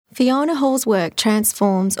Fiona Hall's work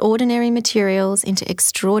transforms ordinary materials into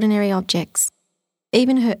extraordinary objects.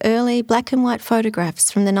 Even her early black and white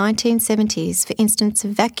photographs from the 1970s, for instance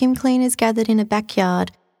of vacuum cleaners gathered in a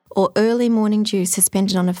backyard or early morning dew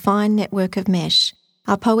suspended on a fine network of mesh,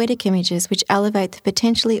 are poetic images which elevate the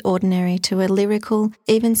potentially ordinary to a lyrical,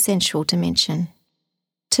 even sensual dimension.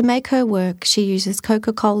 To make her work, she uses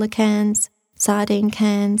Coca-Cola cans, sardine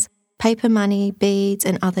cans, paper money, beads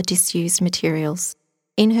and other disused materials.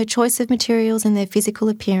 In her choice of materials and their physical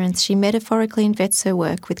appearance, she metaphorically invents her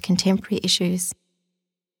work with contemporary issues.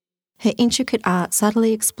 Her intricate art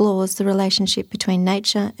subtly explores the relationship between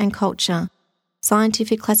nature and culture,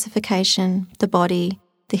 scientific classification, the body,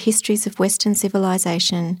 the histories of Western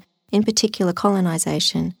civilization, in particular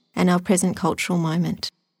colonisation, and our present cultural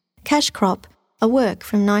moment. Cash Crop, a work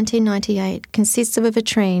from 1998, consists of a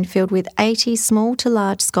vitrine filled with 80 small to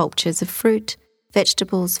large sculptures of fruit,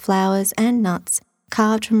 vegetables, flowers and nuts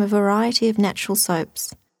carved from a variety of natural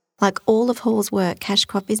soaps. Like all of Hall's work, Cash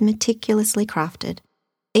Crop is meticulously crafted.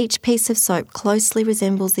 Each piece of soap closely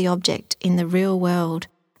resembles the object in the real world,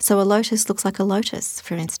 so a lotus looks like a lotus,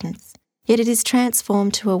 for instance. Yet it is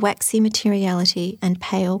transformed to a waxy materiality and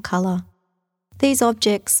pale colour. These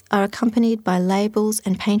objects are accompanied by labels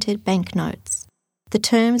and painted banknotes. The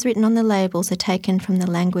terms written on the labels are taken from the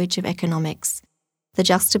language of economics. The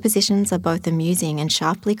juxtapositions are both amusing and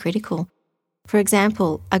sharply critical. For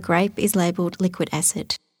example, a grape is labelled liquid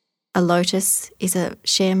acid. A lotus is a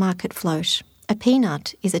share market float. A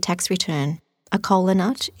peanut is a tax return. A cola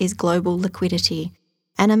nut is global liquidity.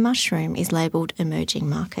 And a mushroom is labelled emerging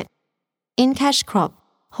market. In Cash Crop,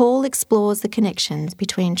 Hall explores the connections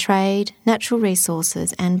between trade, natural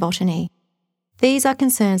resources and botany. These are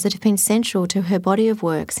concerns that have been central to her body of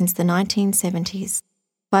work since the 1970s.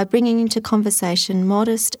 By bringing into conversation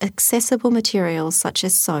modest, accessible materials such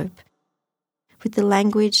as soap, with the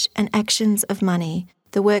language and actions of money,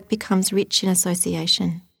 the work becomes rich in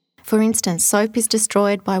association. For instance, soap is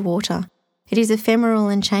destroyed by water. It is ephemeral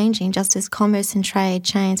and changing, just as commerce and trade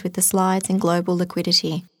change with the slides in global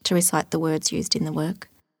liquidity, to recite the words used in the work.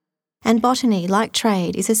 And botany, like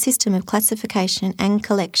trade, is a system of classification and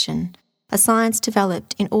collection, a science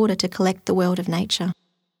developed in order to collect the world of nature.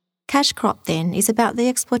 Cash Crop, then, is about the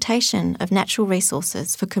exploitation of natural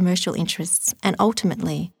resources for commercial interests and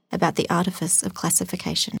ultimately about the artifice of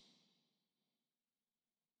classification.